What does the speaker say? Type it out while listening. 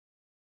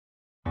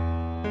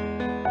Hello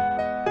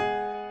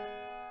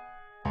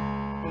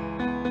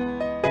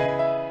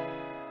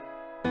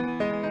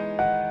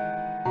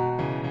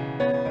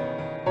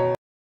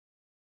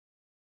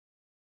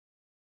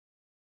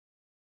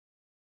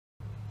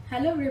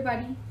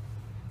everybody,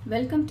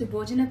 welcome to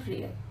Bhojana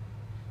Priya.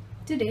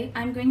 Today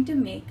I am going to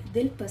make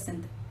Dil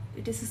Pasand.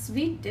 It is a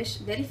sweet dish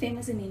very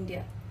famous in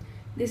India.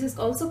 This is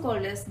also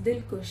called as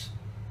Dil Kush.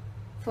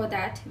 For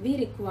that we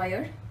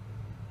require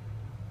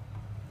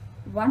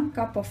 1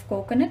 cup of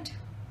coconut,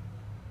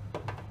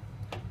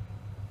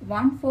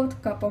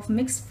 1/4 cup of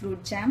mixed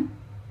fruit jam,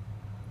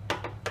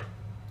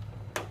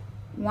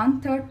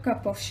 1/3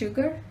 cup of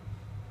sugar,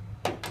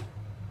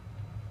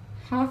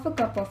 half a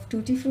cup of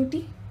tutti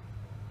frutti,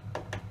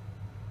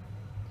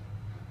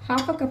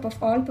 half a cup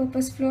of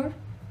all-purpose flour,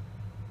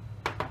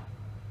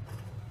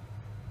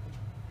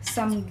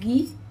 some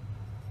ghee,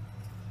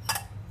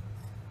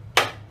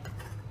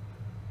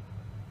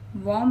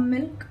 warm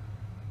milk,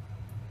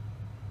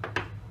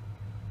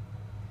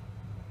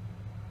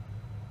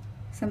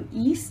 some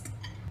yeast,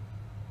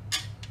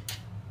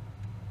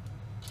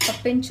 a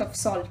pinch of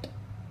salt.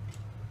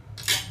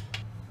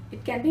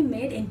 It can be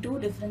made in 2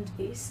 different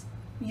ways,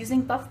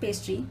 using puff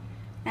pastry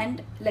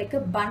and like a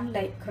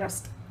bun-like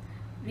crust.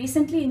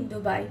 Recently in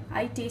Dubai,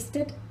 I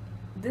tasted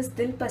this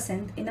Dil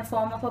Pasand in a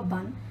form of a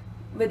bun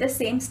with the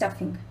same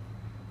stuffing.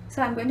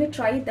 So I'm going to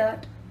try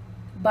that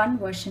bun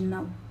version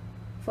now.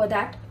 For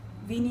that,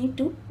 we need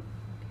to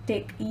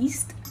take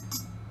yeast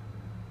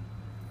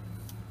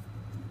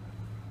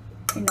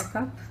in a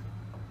cup,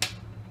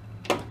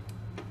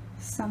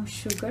 some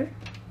sugar,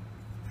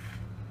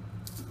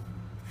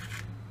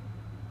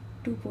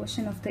 2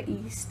 portions of the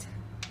yeast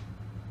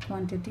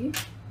quantity,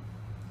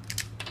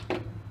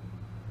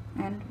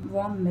 and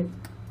warm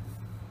milk.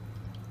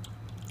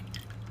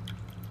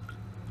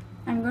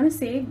 I'm going to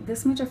save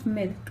this much of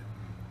milk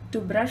to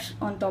brush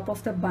on top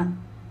of the bun.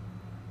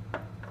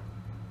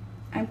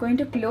 I'm going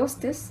to close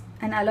this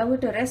and allow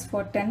it to rest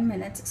for 10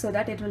 minutes so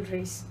that it will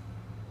rise.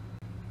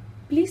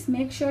 Please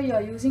make sure you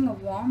are using a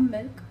warm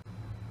milk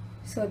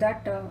so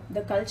that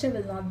the culture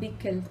will not be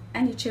killed,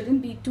 and it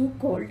shouldn't be too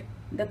cold.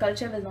 The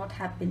culture will not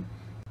happen.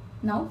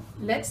 Now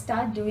let's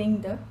start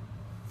doing the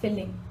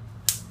filling.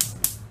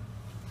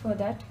 For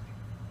that,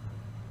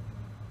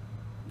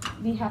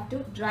 we have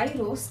to dry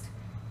roast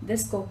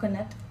this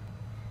coconut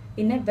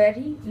in a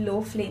very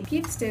low flame.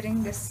 Keep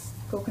stirring this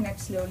coconut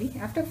slowly.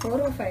 After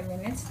 4 or 5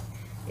 minutes,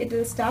 it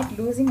will start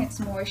losing its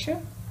moisture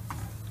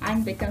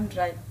and become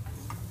dry.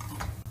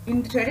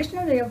 In the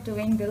traditional way of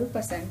doing Dil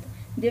Pasand,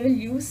 they will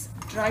use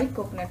dry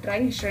coconut,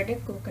 dry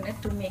shredded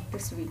coconut to make the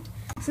sweet.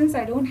 Since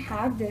I don't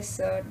have this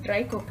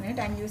dry coconut,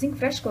 I am using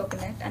fresh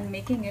coconut and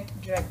making it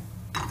dry.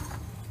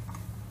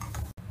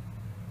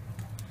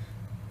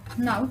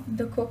 Now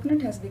the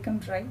coconut has become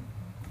dry.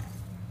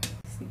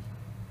 See,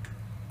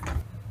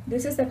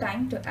 this is the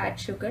time to add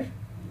sugar.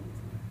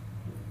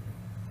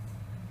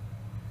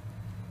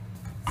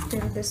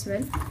 Stir this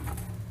well.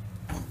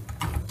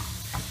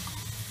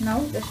 Now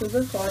the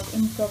sugar got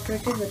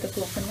incorporated with the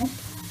coconut.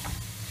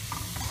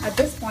 At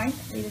this point,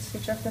 we will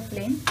switch off the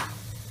flame,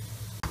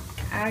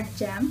 add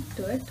jam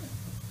to it.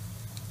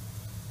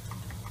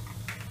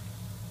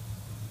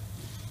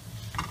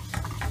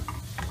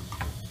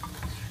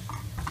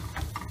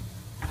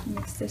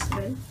 Mix this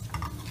well.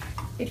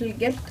 It will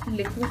get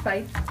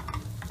liquefied.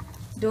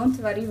 Don't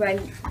worry, while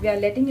we are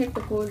letting it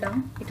to cool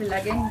down, it will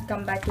again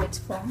come back to its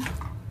form.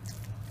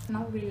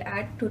 Now we will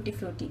add tutti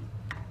frutti.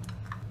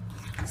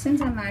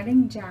 Since I am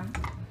adding jam,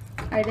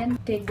 I then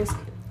take this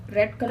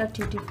red color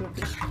tutti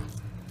frutti.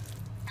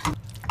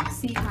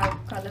 See how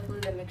colorful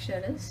the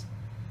mixture is.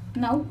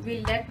 Now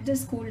we'll let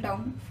this cool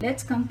down.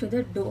 Let's come to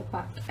the dough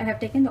part. I have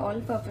taken the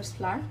all-purpose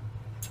flour.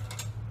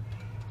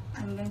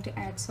 I'm going to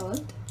add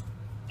salt,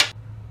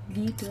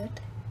 ghee to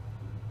it.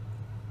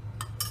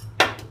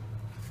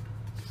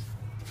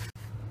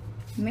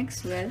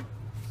 Mix well.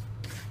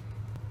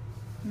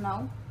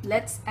 Now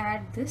let's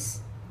add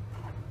this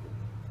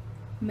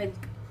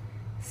milk.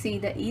 See,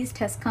 the yeast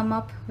has come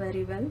up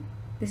very well.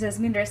 This has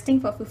been resting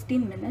for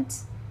 15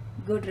 minutes.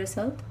 Good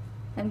result.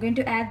 I'm going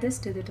to add this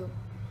to the dough.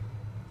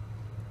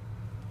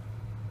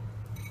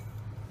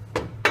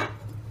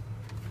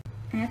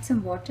 Add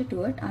some water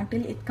to it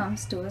until it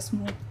comes to a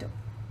smooth dough.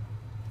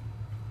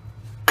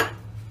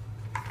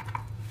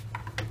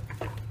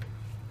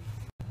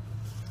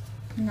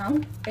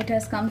 Now it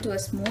has come to a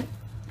smooth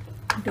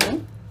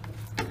dough.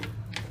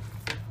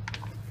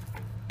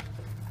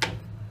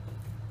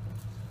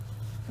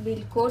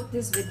 We'll coat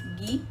this with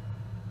ghee.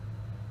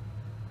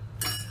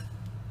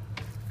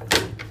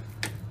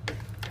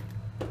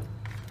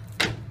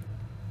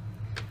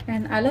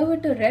 And allow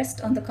it to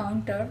rest on the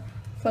counter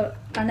for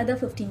another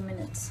 15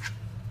 minutes.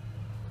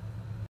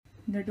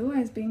 The dough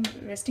has been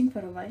resting for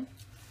a while.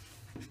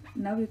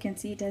 Now you can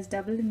see it has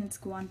doubled in its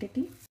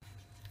quantity.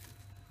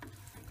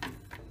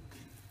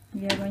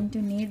 We are going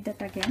to knead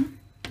that again.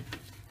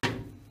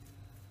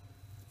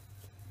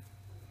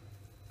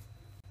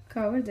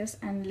 Cover this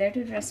and let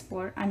it rest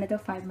for another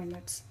 5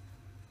 minutes.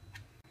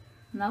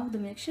 Now the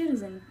mixture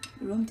is in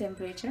room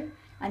temperature.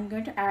 I'm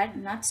going to add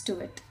nuts to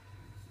it.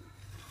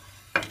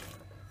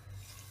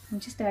 I'm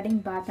just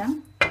adding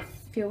badam.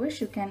 If you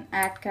wish, you can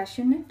add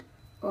cashew nut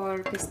or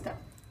pista.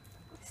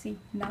 See,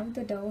 now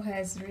the dough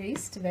has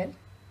raised well.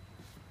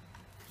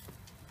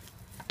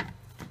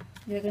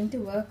 We are going to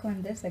work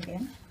on this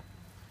again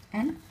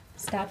and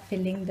start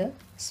filling the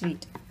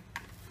sweet.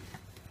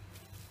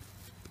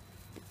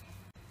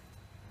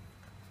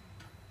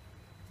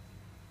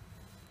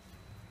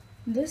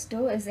 This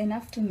dough is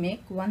enough to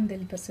make one Dil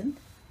Pasand.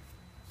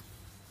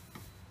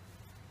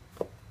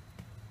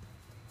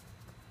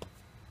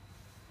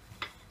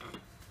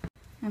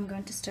 I'm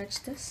going to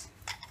stretch this.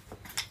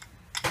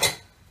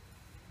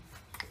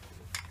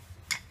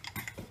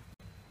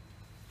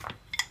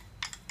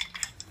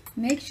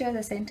 Make sure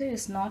the center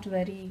is not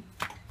very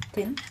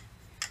thin.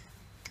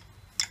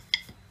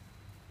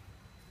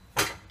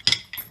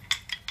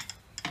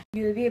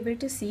 You will be able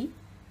to see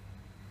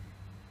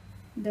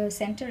the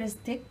center is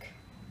thick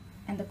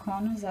and the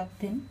corners are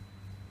thin.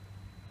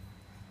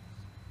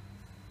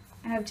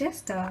 I have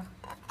just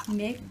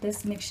made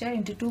this mixture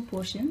into two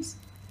portions.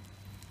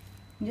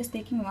 I'm just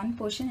taking one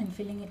portion and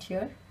filling it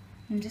here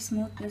and just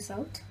smooth this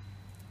out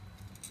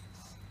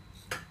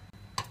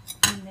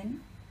and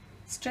then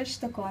stretch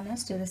the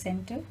corners to the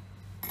center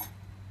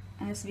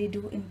as we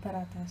do in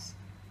parathas.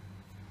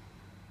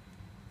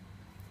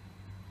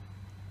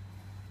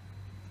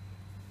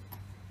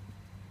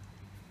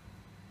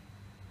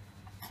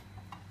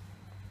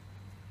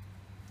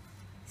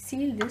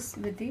 Seal this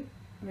with the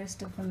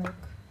rest of the milk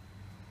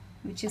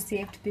which is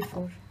saved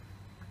before.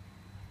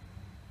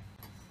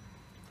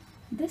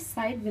 This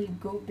side will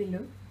go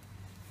below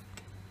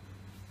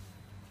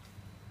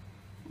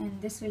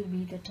and this will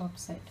be the top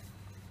side.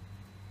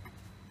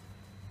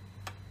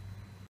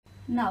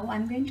 Now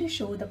I'm going to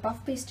show the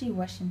puff pastry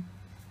version.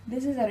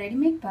 This is a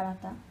ready-made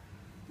paratha.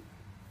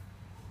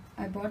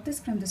 I bought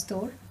this from the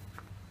store.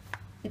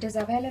 It is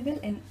available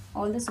in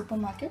all the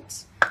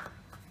supermarkets.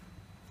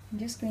 I'm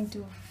just going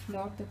to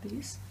float the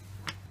piece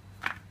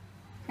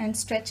and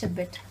stretch a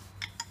bit.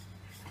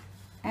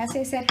 As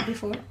I said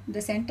before,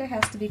 the center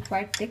has to be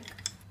quite thick.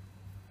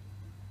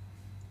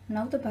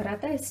 Now the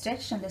paratha is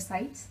stretched on the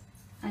sides.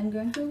 I'm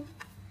going to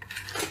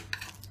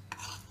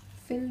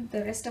fill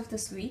the rest of the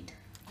sweet.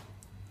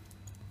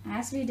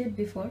 As we did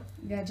before,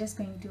 we are just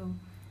going to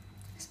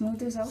smooth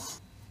this out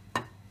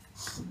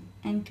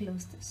and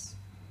close this.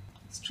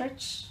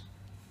 Stretch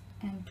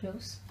and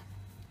close.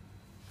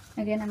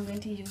 Again, I'm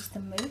going to use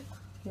the milk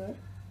here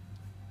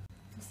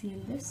to seal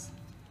this.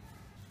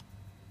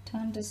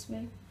 Turn this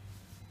way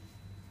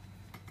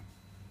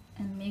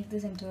and make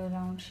this into a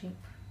round shape.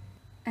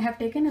 I have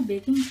taken a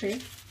baking tray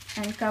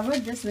and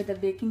covered this with a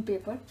baking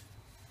paper.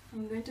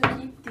 I'm going to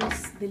keep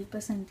this Dil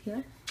Pasand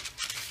here.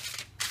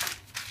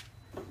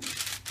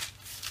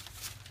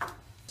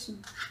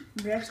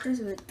 Brush this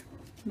with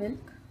milk.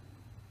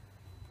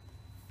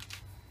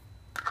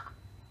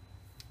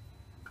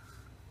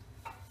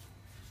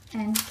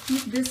 And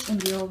keep this in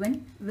the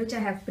oven, which I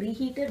have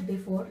preheated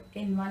before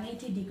in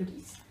 180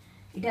 degrees.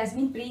 It has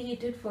been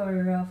preheated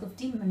for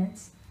 15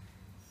 minutes.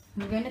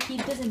 I'm going to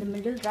keep this in the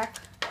middle rack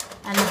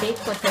and bake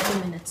for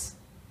 30 minutes.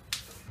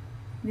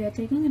 We are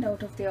taking it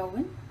out of the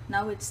oven.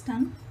 Now it's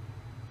done.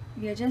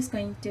 We are just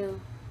going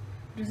to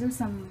drizzle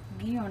some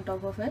ghee on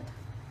top of it.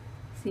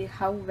 See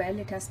how well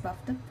it has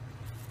puffed up.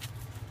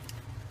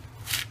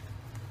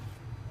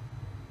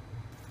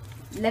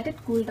 Let it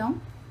cool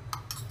down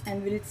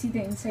and we'll see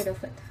the inside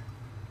of it.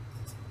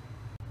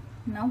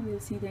 Now we'll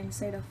see the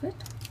inside of it.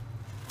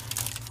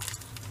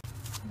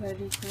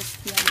 Very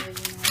crispy and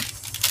very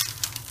nice.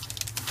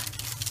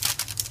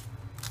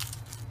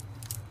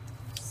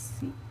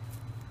 See,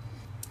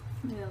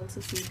 we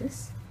also see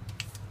this.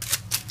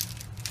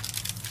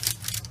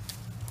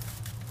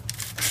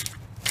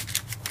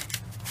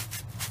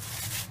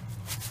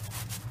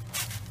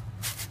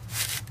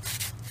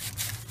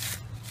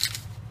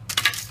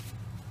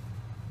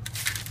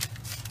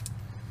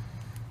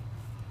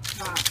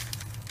 Wow.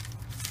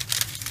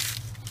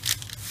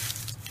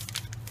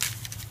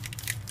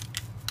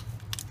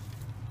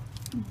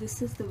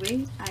 This is the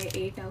way I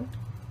ate out.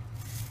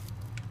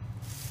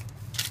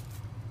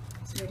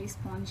 It's very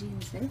spongy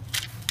inside.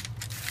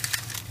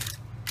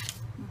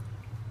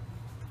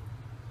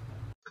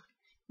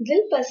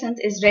 Dil Pasand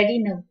is ready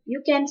now.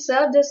 You can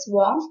serve this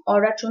warm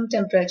or at room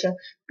temperature.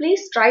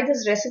 Please try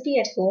this recipe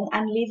at home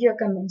and leave your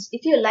comments.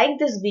 If you like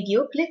this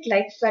video, click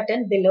like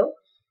button below.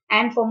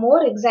 And for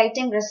more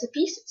exciting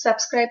recipes,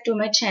 subscribe to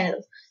my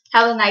channel.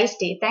 Have a nice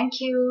day. Thank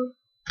you.